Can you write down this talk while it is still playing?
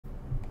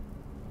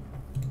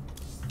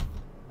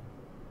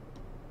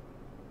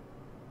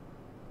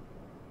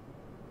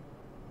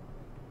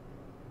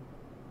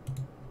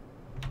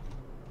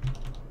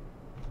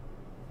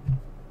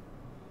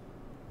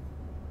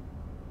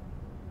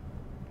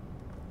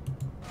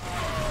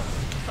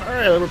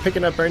Alright, we're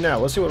picking up right now.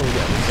 Let's see what we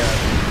got. We got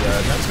the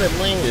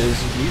Natsumeling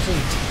is using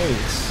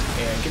tanks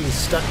and getting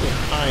stuck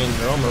behind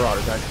their own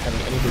Marauders, not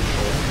having any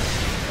control.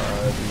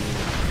 The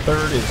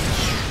third is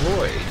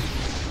destroyed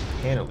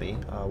handily,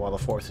 while the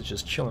fourth is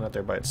just chilling out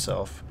there by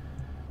itself.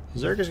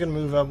 Zerg is going to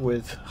move up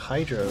with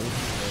Hydro, and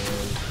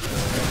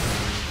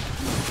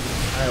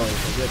I always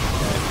forget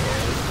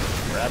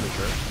that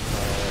Ravager,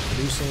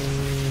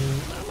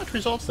 producing not much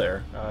results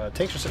there.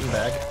 Tanks are sitting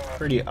back,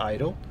 pretty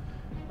idle.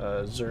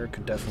 Zerg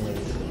could definitely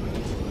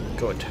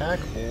go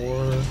attack,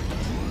 or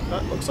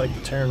looks like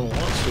the Terran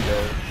wants to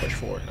go push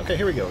forward. Okay,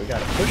 here we go. We got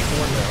to push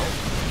forward now.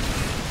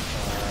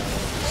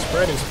 The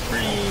spread is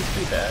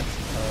pretty bad.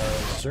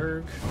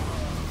 Zerg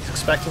is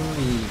expecting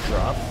the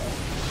drop.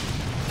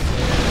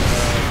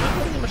 And,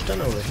 not really much done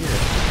over here.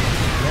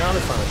 Now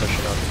they're finally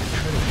pushing up,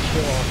 trying to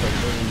kill off their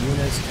main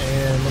units,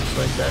 and looks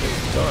like that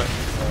is done.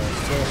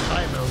 Still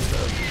high amounts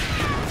of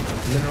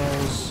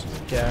minerals,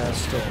 gas,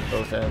 still on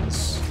both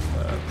ends.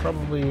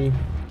 Probably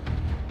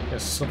a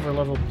silver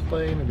level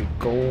play, maybe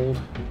gold.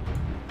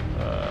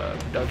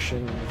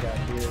 Production we got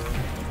here.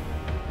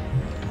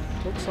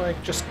 Looks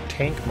like just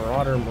tank,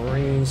 marauder,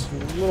 marines. A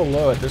little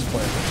low at this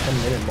point, the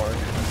 10-minute mark.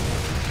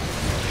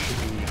 Should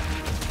be a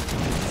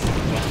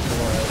lot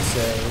more, I would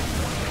say.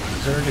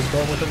 Zerg is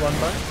going with the run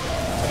by. It's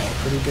actually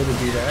pretty good to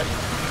do that.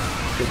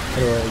 Good,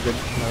 put away a good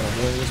amount of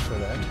wins for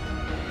that.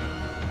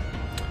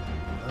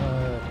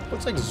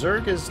 Looks like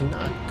Zerg is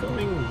not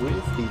going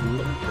with the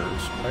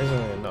lurkers,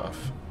 surprisingly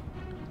enough.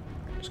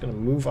 Just going to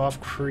move off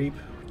creep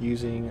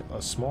using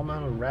a small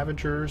amount of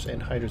Ravagers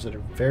and Hydras that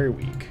are very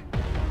weak.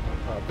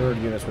 Bird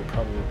units would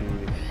probably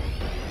be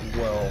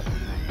well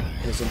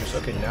in his interest.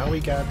 Okay, now we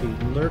got the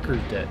lurker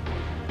dead.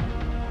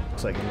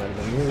 Looks like it might have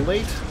been a little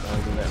late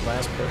in that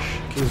last push.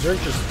 Okay,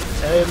 Zerg just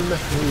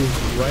moves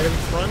right in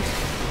front,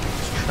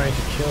 just trying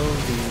to kill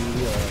the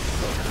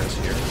lurkers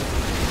here.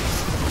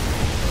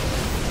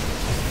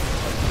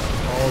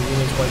 All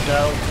units wiped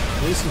out.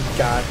 At least he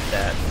got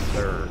that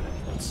third.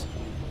 That's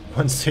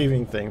one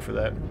saving thing for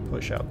that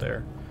push out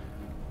there.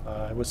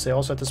 I would say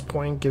also at this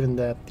point, given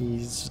that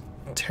these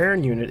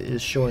Terran unit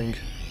is showing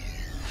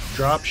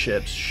drop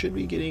ships, should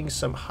be getting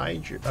some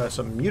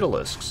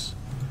Mutalisks.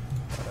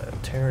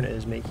 Terran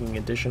is making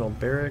additional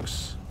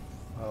barracks,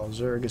 while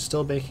Zerg is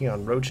still banking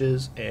on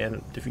roaches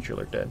and the future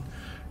lurk dead.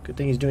 Good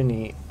thing he's doing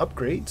the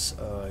upgrades.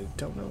 I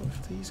don't know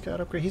if he's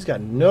got upgrades. He's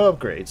got no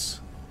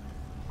upgrades.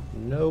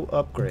 No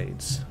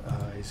upgrades.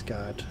 He's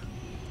got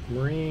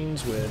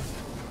Marines with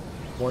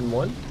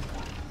 1-1.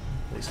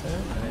 At least that.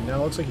 And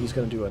now it looks like he's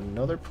going to do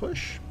another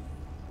push.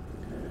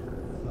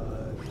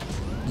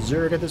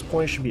 Zerg at this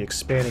point should be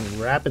expanding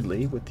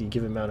rapidly with the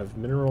given amount of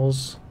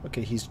minerals.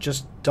 Okay, he's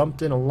just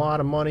dumped in a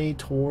lot of money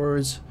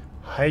towards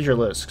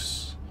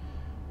Hydralisks.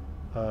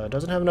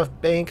 Doesn't have enough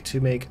bank to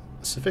make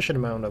a sufficient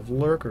amount of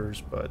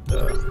lurkers, but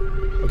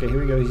okay, here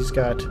we go. He's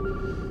got,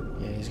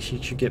 yeah,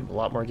 he should get a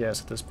lot more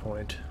gas at this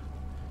point.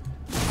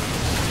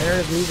 Terran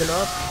is moving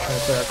up, trying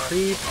to play out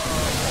creep.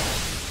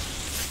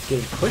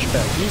 Getting pushed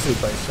back easily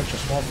by such a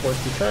small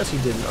force because he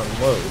didn't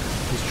unload.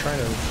 He's trying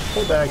to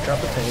pull back,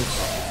 drop the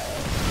tanks,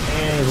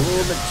 and he's a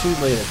little bit too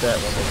late at that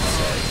one, like I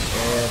said.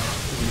 And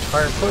the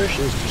entire push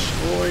is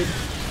destroyed.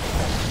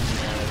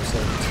 So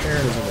the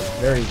Terran is in a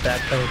very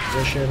backpedaling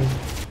position.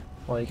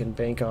 All you can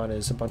bank on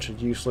is a bunch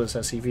of useless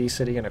SCV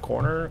sitting in a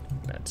corner.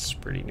 That's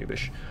pretty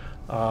noobish.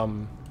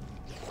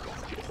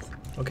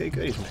 Okay,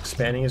 good. He's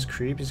expanding his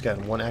creep. He's got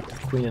one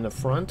active queen in the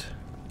front.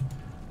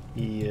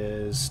 He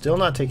is still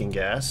not taking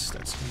gas.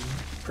 That's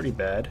pretty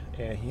bad.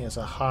 And he has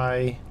a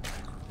high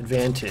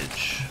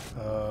advantage.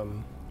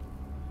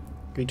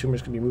 Great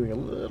Tumors could be moving a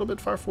little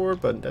bit far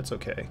forward, but that's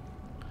okay.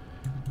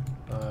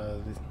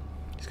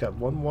 He's got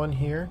 1-1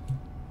 here.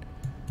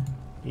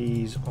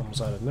 He's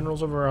almost out of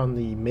minerals over on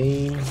the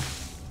main.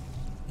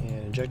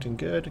 And injecting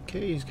good.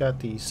 Okay, he's got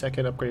the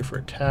second upgrade for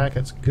attack.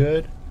 That's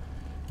good.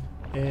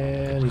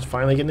 And he's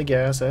finally getting the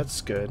gas.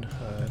 That's good.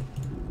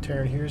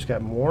 Terran here's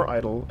got more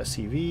idle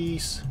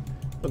SCVs.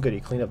 Oh good, he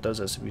cleaned up those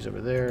SCVs over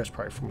there. It's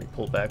probably from when he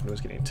pulled back when he was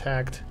getting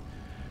attacked.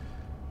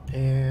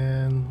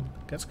 And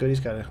that's good. He's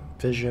got a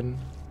vision.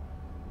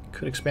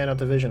 Could expand out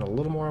the vision a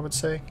little more, I would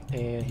say.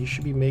 And he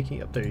should be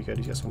making up there. You go.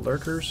 He's got some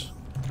lurkers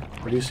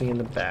reducing in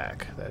the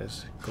back. That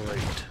is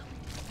great.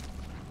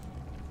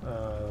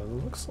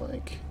 Looks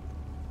like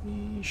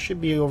he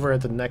should be over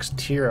at the next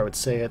tier, I would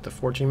say, at the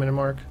 14-minute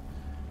mark.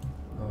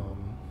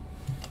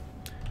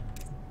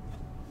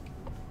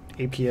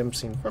 APM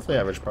seems roughly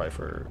average probably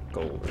for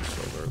gold or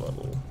silver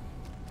level.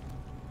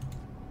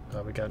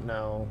 We got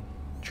now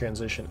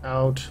transition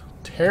out.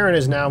 Terran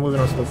is now moving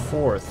on to the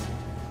fourth.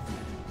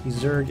 The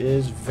Zerg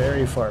is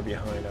very far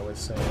behind, I would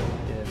say.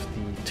 If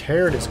the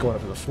Terran is going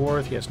up to the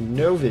fourth, he has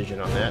no vision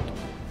on that.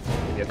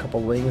 Maybe a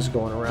couple lings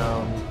going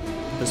around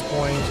at this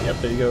point. Yep,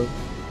 there you go.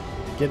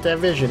 Get that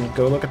vision.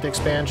 Go look at the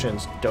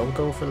expansions. Don't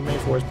go for the main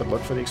force, but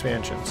look for the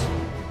expansions.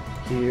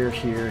 Here,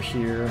 here,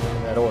 here,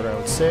 in that order, I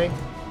would say.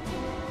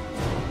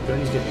 Good,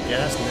 he's getting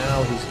gas.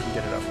 Now he's going to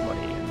get enough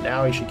money. And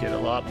now he should get a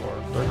lot more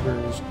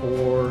lurkers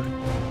or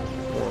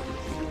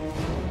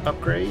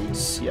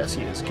upgrades? Yes,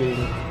 he is getting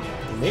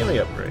melee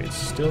upgrades.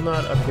 Still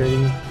not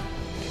upgrading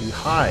to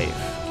Hive.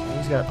 Okay,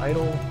 he's got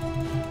idle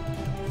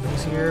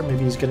things here.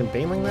 Maybe he's getting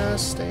Baneling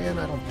Nest, and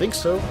I don't think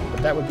so.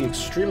 But that would be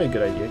extremely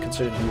good idea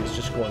considering he was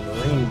just going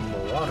Marine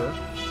Marauder.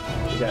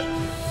 We got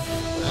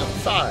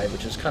 5,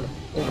 which is kind of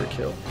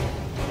overkill.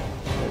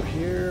 Over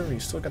here, we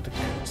still got the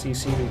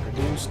CC being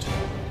produced,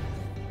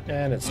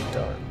 and it's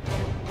done.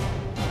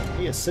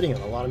 He is sitting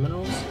on a lot of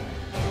minerals.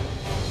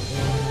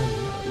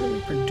 And not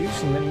really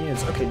producing many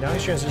units. Okay, now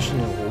he's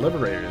transitioning to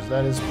Liberators.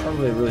 That is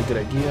probably a really good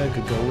idea.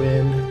 Could go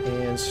in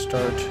and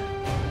start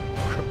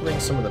crippling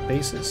some of the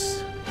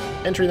bases.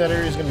 Entering that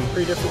area is going to be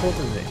pretty difficult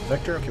in the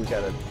Vector. Okay, we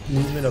got a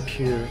movement up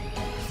here.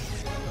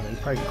 You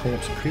probably can clean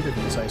up some creep if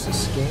he decides to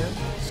scan.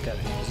 He's got a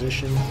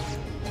position.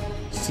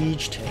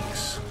 Siege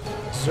tanks.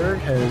 Zerg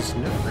has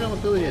no real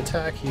ability to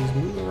attack. He's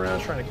moving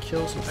around trying to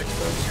kill some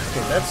expos.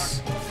 Okay,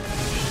 that's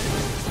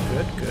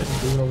good, good.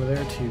 He's moving over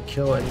there to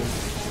kill any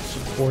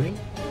supporting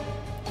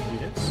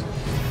units.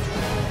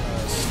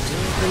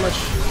 Still pretty much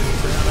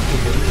around up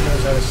here. He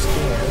knows how to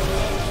scan.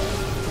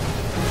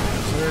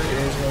 Zerg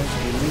is going to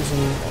be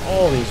losing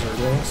all these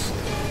Zerglings.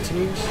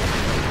 Continues.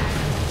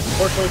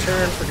 Unfortunately,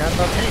 Terran forgot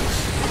about tanks.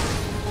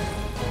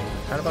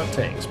 Forgot about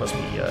tanks. Must be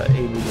a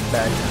moving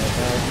back kind of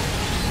guy.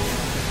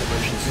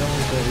 Liberation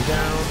zones going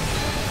down.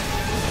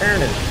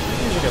 Terran is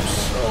using up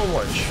so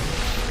much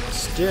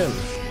stim.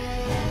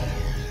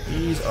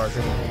 These are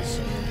going to be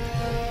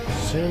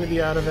soon to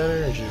be out of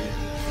energy.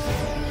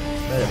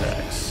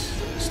 Medivacs.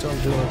 Still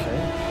doing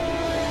okay.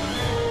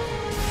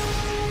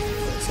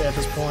 Let's say at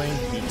this point,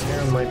 the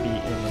Terran might be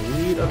in the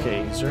lead.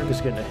 Okay, Zerg is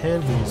getting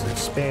ahead. He needs to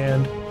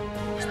expand.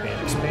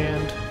 Expand,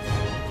 expand.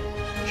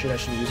 Should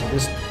actually be using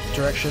this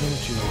direction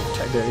to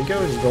attack. There you go.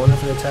 He's going in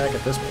for the attack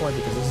at this point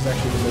because this is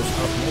actually the most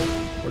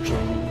optimal.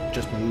 Fortunately, we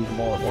just move them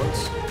all at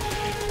once.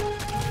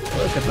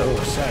 Look at the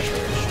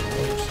oversaturation.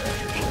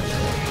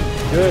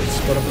 Good.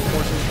 Split up the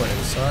forces, went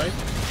inside.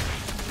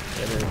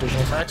 Getting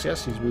additional attacks.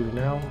 Yes, he's moving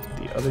now.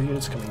 The other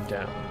units coming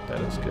down.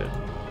 That is good.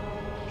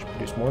 Should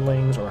produce more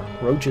lings or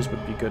roaches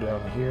would be good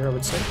down here, I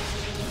would say.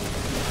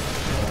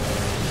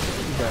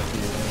 We got the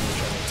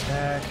range on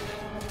attack.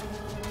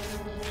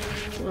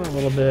 A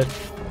little bit.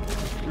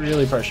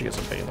 Really probably should get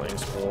some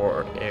Banelings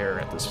or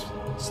air at this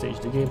stage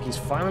of the game. He's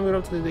finally moved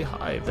up to the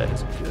Hive. That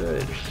is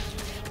good.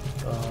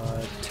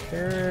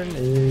 Terran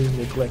is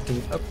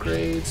neglecting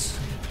upgrades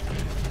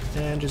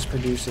and just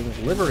producing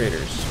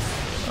Liberators.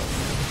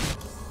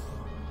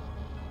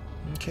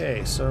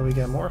 Okay, so we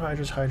got more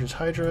Hydras, Hydras,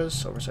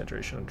 Hydras.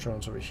 Oversaturation of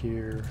drones over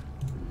here.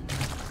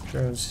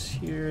 Drones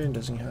here, and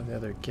doesn't have the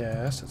other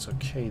gas. That's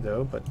okay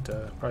though, but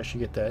probably should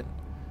get that.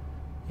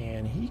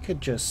 And he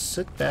could just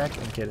sit back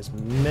and get as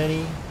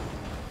many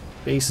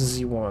bases as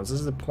he wants. This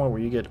is the point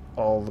where you get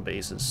all the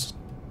bases.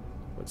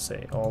 Let's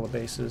say all the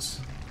bases.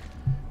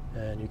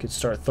 And you could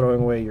start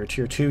throwing away your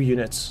tier 2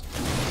 units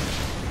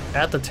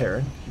at the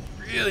Terran.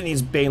 He really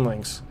needs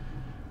Banelings.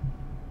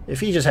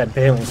 If he just had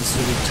Banelings, this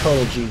would be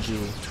total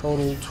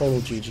GG. Total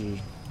GG.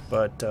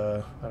 But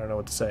I don't know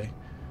what to say.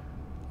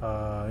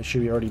 It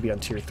should already be on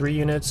tier 3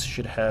 units.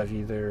 Should have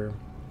either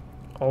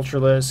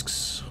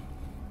Ultralisks.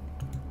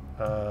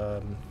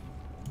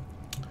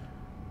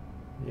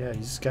 Yeah,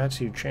 he's got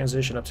to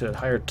transition up to a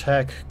higher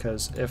tech,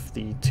 because if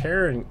the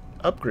Terran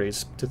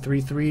upgrades to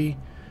 3-3,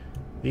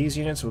 these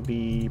units will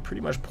be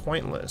pretty much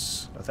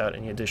pointless without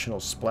any additional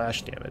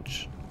splash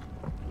damage.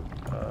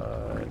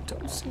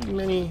 Don't see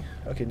many.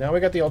 Okay, now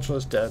we got the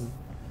Ultralisk dead.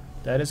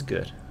 That is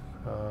good.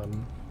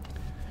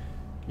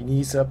 He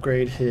needs to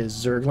upgrade his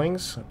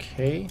Zerglings.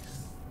 Okay,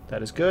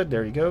 that is good.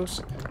 There he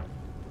goes.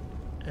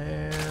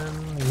 And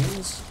he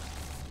needs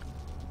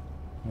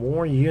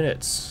more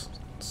units.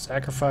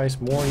 Sacrifice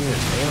more units.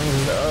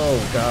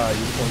 Oh god,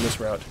 he's going this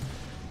route.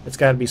 It's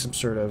got to be some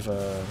sort of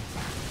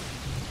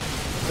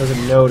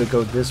doesn't know to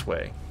go this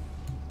way.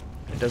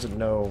 It doesn't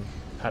know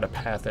how to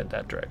path it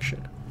that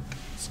direction.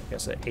 So I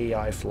guess an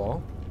AI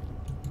flaw.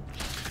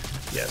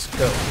 Yes,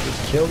 go.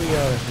 Just kill the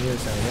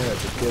units down there.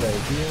 That's a good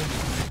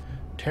idea.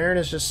 Terran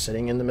is just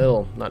sitting in the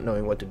middle, not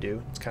knowing what to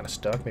do. It's kind of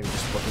stuck. Maybe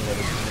just looking at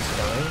his units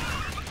dying,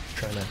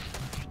 trying to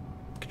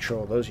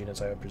control those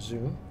units, I would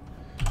presume.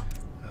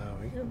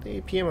 We got the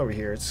APM over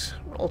here. It's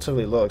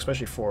relatively low,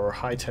 especially for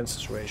high tense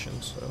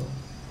situations, so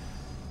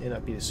may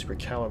not be the super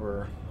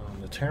caliber on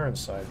the Terran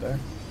side there.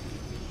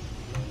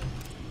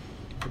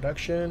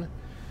 Production.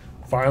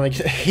 Finally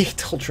get 8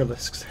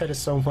 Ultralisks. That is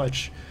so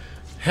much.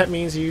 That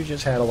means you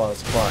just had a lot of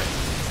supply.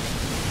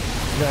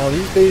 Now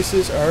these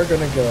bases are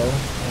going to go.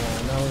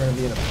 Now we're going to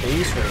be in a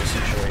base race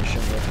situation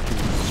with the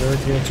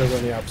Zerg units over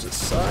on the opposite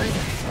side.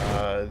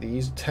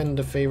 These tend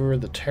to favor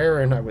the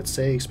Terran, I would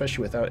say,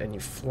 especially without any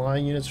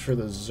flying units for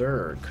the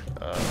Zerg.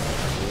 A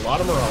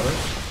lot of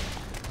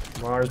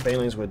Marauders. Marauders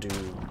Banelings would do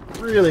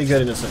really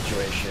good in this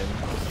situation.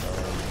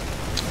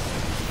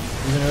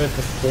 Even with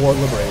the 4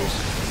 Liberators,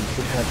 you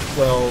could have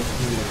 12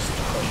 units to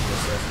push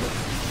this with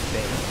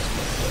Banelings.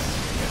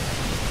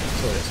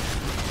 So it is.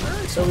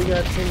 Alright, so we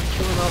got him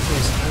killing off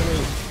his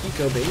enemy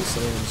eco base,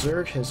 and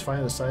Zerg has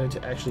finally decided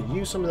to actually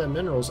use some of that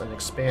minerals and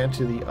expand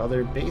to the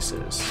other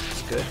bases.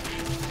 It's good.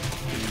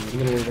 The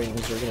middle ring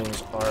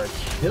Zerglings are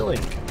killing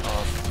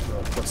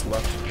off what's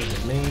left in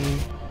the main,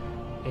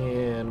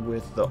 and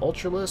with the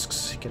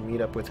Ultralisks, he can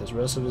meet up with his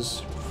rest of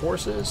his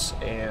forces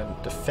and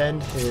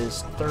defend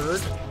his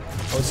third.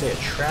 I would say a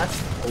trap,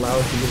 allow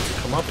the unit to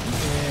come up,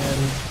 and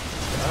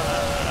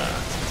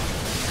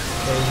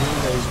okay,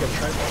 he's going to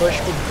try to push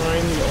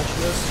behind the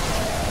Ultralisk.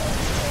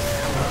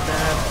 Not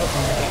bad.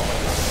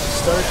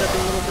 Start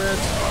stepping a little bit,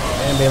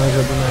 and Banelings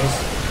would be nice.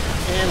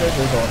 And there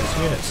goes all his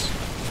units.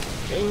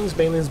 Banelings,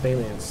 Banelings,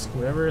 Banelings.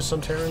 Whenever some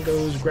Terran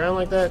goes ground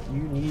like that,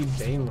 you need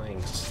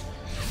Banelings.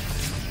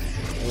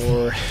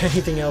 Or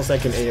anything else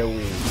that can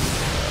AoE.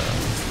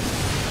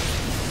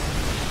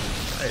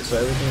 Alright, so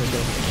everything is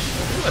going to be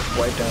pretty much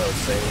wiped out, I would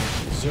say.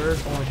 Zerg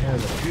only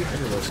has a few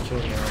Hydralisks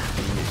killing out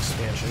the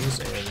expansions,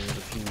 and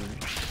a few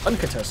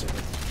uncontested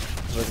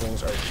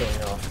Zerglings are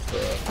killing off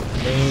the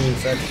main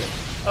section.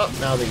 Oh,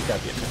 now that you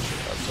got the attention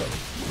of some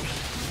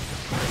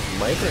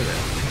micro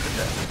now. Look at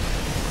that.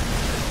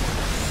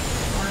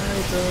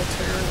 Alright, the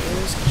Terran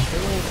is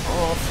killing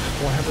off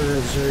whatever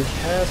Zerg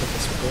has at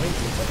this point.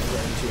 Looks like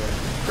we're into a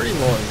pretty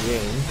long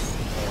game.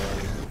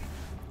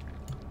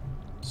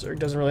 Zerg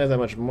doesn't really have that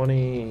much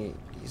money.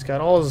 He's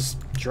got all his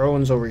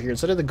drones over here.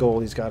 Instead of the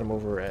gold, he's got them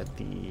over at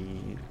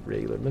the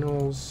regular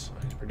minerals.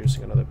 He's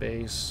producing another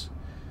base.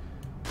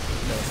 Got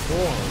a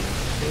full-on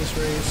base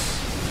race.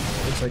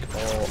 Looks like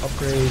all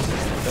upgrades and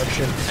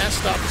production has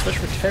stopped,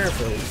 especially for Terra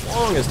for the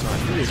longest time.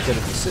 He was getting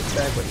to sit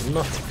back with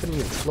nothing. Couldn't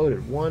even float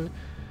at one.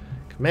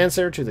 Command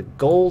center to the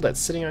gold that's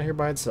sitting out here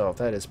by itself.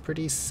 That is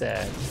pretty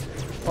sad.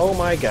 Oh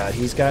my god,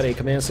 he's got a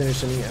command center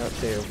sitting out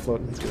there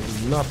floating,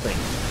 doing nothing.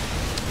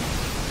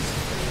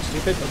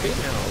 Stupid. Okay,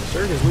 now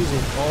Zerg is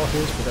losing all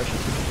his production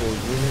capable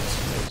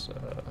units.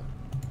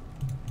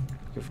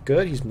 If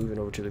good, he's moving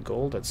over to the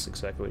gold. That's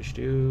exactly what you should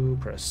do.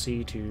 Press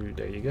C to,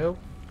 there you go.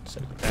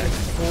 Send it back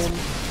home.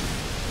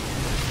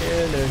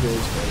 And there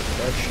goes my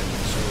production.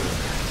 So,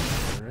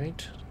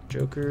 alright.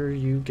 Joker,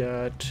 you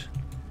got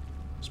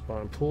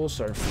spawn pool,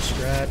 starting from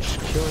scratch,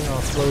 killing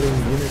off floating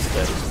units,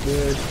 that is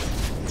good.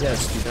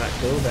 Yes, do not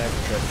go back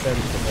and try to defend,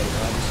 but that is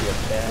obviously a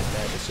bad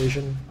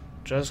decision.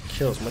 Just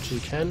kill as much as you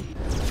can.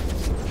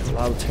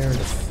 Allow the Terran to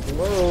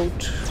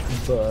float,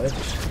 but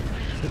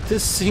with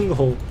this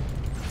single,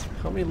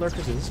 how many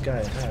lurkers does this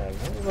guy have?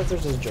 How many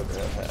lurkers does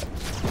JokerHead have?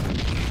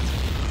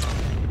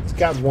 He's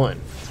got one.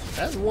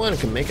 That one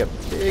can make a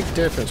big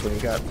difference when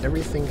you got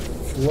everything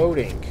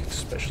floating,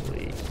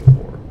 especially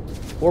for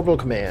orbital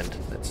command.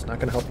 That's not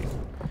going to help you.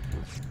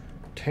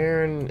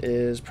 Terran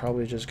is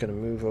probably just going to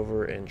move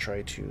over and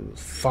try to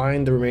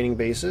find the remaining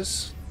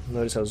bases.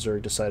 Notice how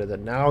Zerg decided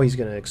that now he's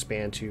going to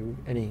expand to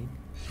any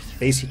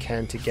base he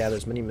can to gather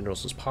as many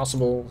minerals as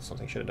possible.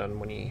 Something he should have done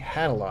when he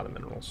had a lot of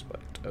minerals, but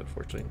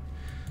unfortunately,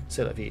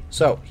 c'est la vie.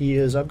 So he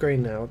is upgrading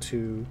now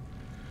to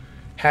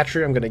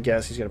hatchery. I'm going to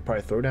guess he's going to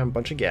probably throw down a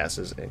bunch of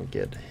gases and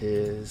get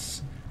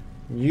his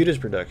Mutas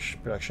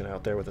production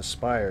out there with a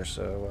spire.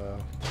 So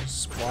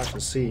let's watch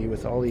and see.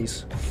 With all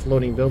these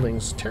floating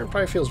buildings, Terran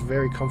probably feels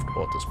very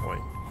comfortable at this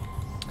point.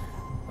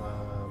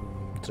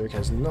 Zerg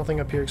has nothing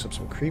up here except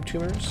some creep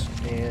tumors,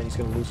 and he's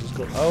going to lose his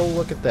gold. Oh,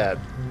 look at that.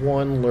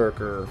 One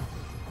lurker.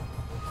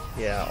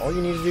 Yeah, all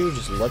you need to do is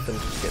just let them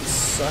get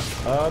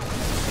sucked up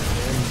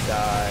and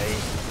die.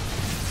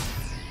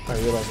 I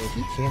realize that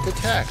he can't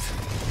detect.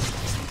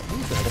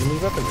 He's not going to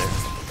move up in there.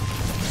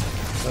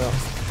 Well,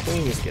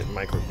 Queen is getting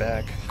micro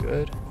back.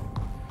 Good.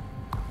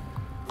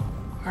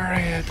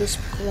 Alright, at this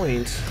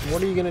point,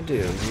 what are you going to do?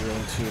 You're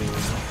going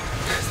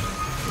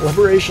to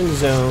Liberation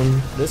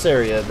Zone this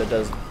area that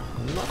does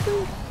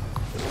nothing?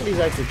 That's what he's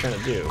actually trying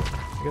to do.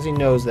 Because he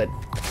knows that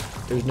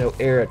there's no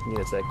air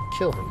units that can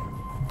kill him.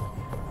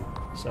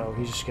 So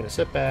he's just going to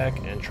sit back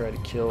and try to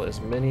kill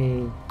as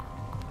many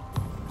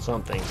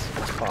somethings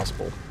as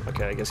possible.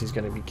 Okay, I guess he's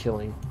going to be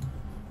killing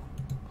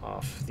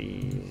off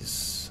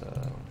these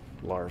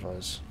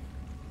larvas.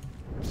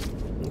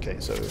 Okay,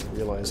 so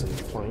realize that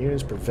flying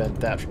units prevent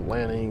that from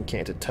landing,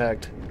 can't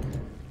detect.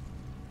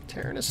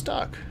 Terran is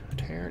stuck.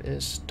 Terran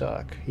is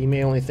stuck. He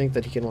may only think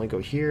that he can only go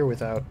here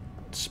without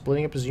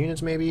splitting up his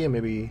units maybe, and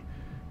maybe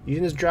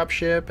using his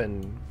dropship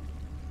and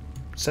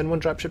send one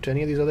dropship to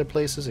any of these other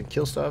places and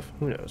kill stuff.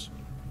 Who knows?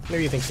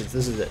 Maybe he thinks that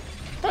this is it.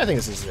 Probably think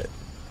this is it.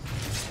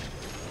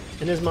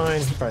 In his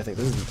mind, he probably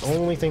thinks this is the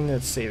only thing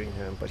that's saving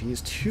him, but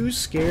he's too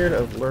scared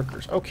of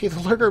lurkers. Okay, the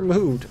lurker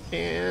moved,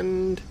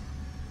 and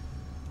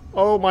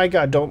oh my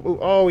god, don't move.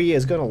 Oh, he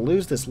is gonna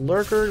lose this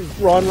lurker.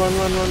 Run, run,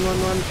 run, run,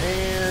 run, run,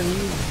 and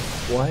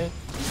what?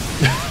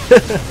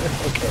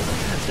 Okay,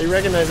 they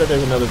recognize that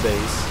there's another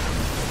base.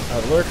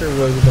 Lurker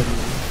would have been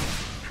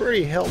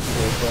pretty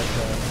helpful, but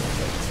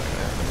that's not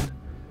gonna happen.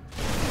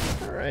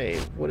 Alright,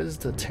 what is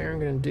the Terran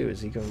gonna do?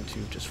 Is he going to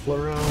just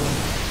float around,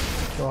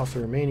 kill off the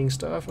remaining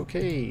stuff?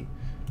 Okay,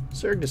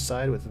 Zerg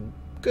decided with a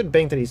good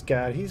bank that he's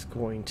got, he's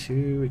going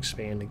to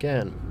expand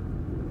again.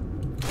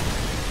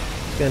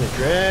 He's gonna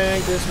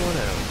drag this one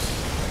out.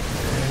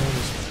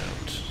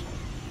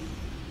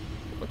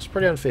 It's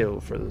pretty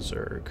unfavorable for the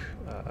Zerg.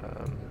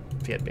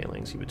 If he had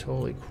banelings, he would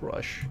totally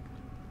crush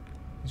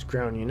these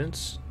ground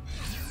units.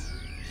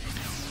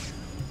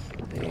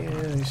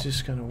 And he's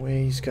just gonna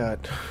wait. He's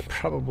got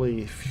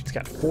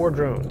 4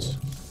 drones.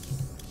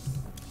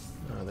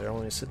 They're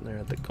only sitting there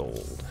at the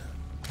gold.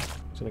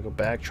 He's gonna go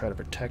back, try to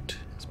protect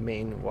his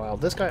main. While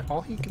this guy,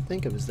 all he can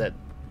think of is that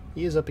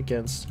he is up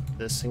against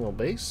this single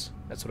base.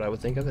 That's what I would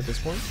think of at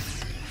this point.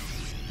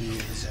 He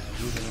is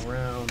moving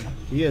around.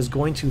 He is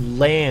going to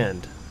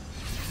land.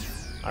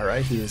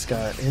 Alright, he has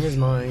got in his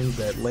mind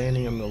that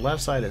landing on the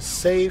left side is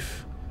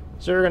safe.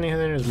 Zerg on the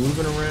other hand is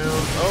moving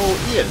around. Oh,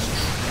 he is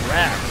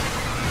trapped.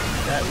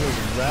 That was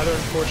a rather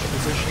unfortunate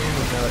position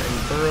without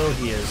any burrow.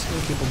 He is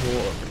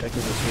incapable of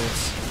protecting his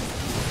units.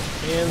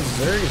 And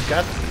Zerg has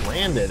got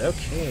landed.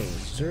 Okay,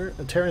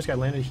 Terran's got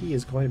landed. He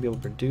is going to be able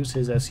to produce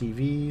his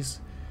SCVs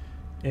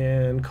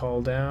and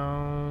call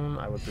down,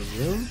 I would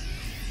presume.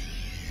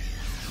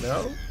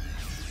 No,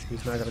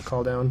 he's not going to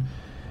call down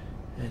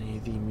any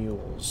of the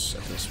mules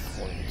at this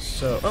point.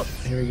 So, oh,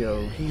 here we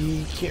go.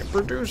 He can't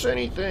produce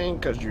anything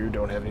because you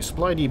don't have any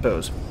supply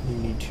depots. You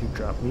need to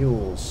drop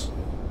mules.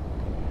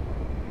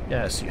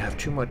 Yes, you have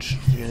too much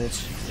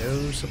units,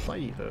 no supply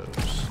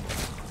depots.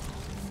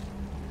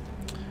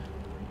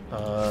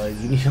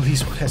 You need at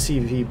least one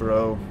SCV,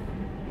 bro.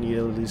 You need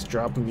to at least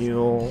drop a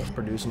mule,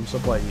 produce some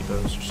supply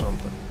depots or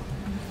something.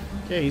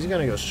 Okay, he's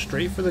gonna go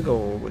straight for the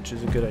gold, which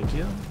is a good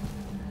idea.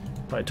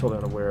 Probably totally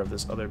unaware of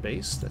this other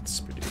base that's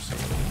producing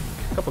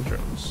a couple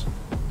drones.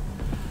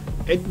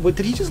 And what,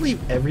 did he just leave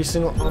every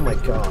single... Oh my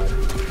god.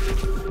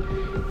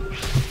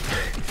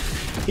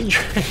 he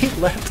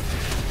left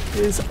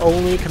his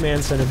only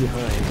command center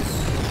behind.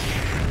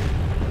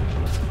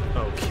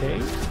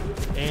 Okay.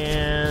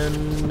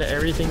 And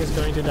everything is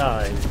going to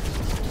die.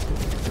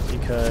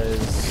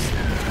 Because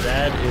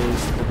that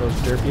is the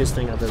most derpiest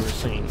thing I've ever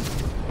seen.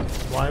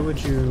 Why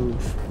would you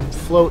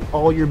float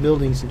all your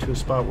buildings into a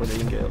spot where they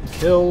can get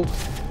killed?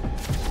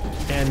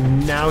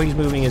 And now he's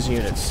moving his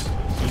units.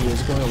 He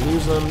is going to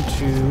lose them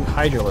to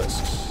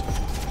Hydralisks.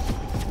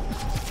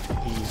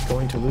 He's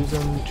going to lose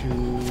them to...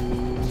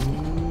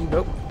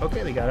 Nope.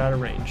 Okay, they got out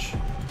of range.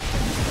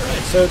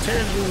 Alright, so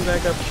Terran's moving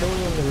back up, killing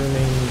the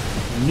remaining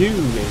new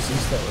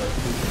bases that were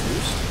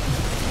produced.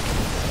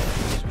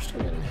 We're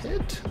still getting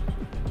hit?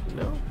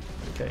 No?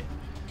 Okay.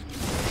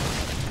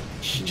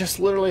 She just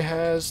literally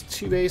has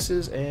 2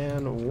 bases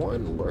and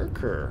 1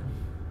 lurker.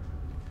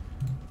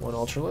 1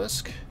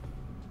 Ultralisk.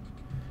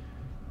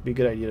 Be a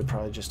good idea to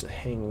probably just to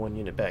hang 1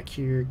 unit back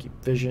here, keep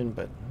vision,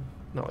 but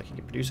not like you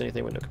can produce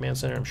anything with no command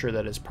center. I'm sure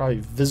that is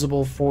probably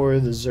visible for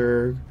the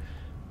Zerg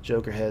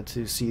JokerHead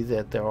to see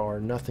that there are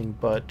nothing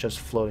but just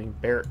floating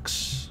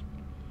barracks.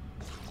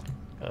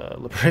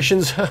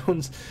 Liberation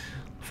zones.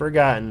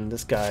 Forgotten.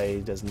 This guy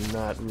does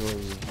not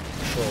really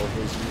control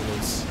his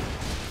units.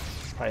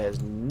 Probably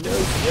has no...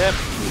 Yep,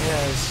 he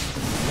has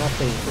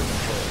nothing for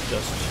control,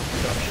 just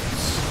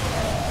productions.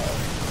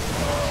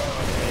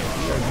 Okay,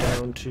 we are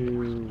down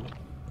to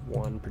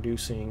 1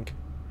 producing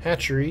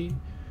hatchery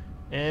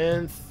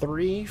and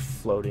 3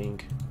 floating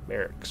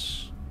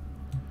barracks.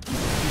 2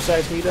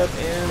 sides meet up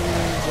and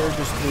they're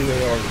just threw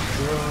away all the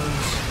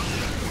drones.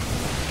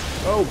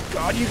 Oh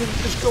god, you can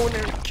just go in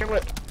there and kill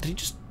it.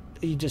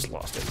 He just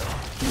lost it now.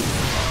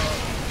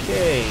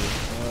 Okay,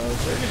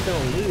 Zerg is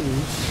gonna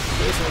lose.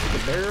 There's not the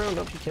barrow.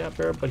 Nope, he cannot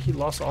barrow, but he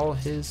lost all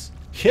his...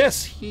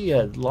 Yes, he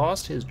had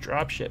lost his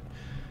dropship.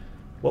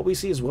 What we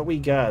see is what we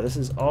got. This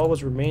is all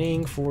what's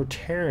remaining for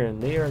Terran.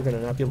 They are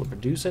gonna not be able to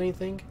produce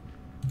anything.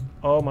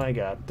 Oh my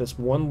god, this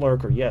 1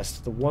 lurker. Yes,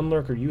 the 1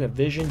 lurker, you have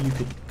vision. You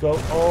could go...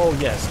 Oh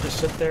yes, just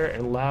sit there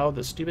and allow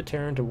the stupid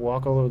Terran to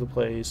walk all over the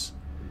place.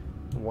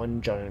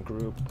 1 giant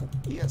group.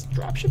 He has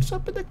dropships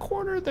up in the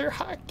corner. They're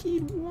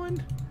hotkeyed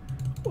 1.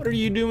 What are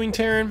you doing,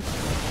 Terran? I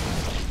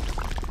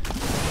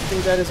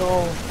think that is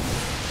all.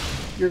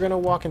 You're gonna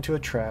walk into a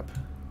trap.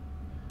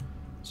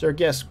 Sir,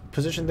 yes,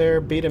 position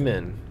there, bait him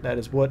in. That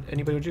is what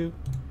anybody would do.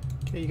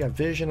 Okay, you got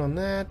vision on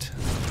that.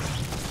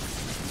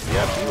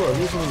 Yep, you are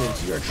losing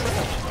units. You are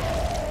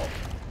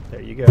trapped.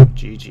 There you go.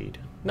 GG'd.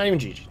 Not even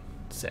GG'd.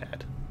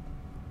 Sad.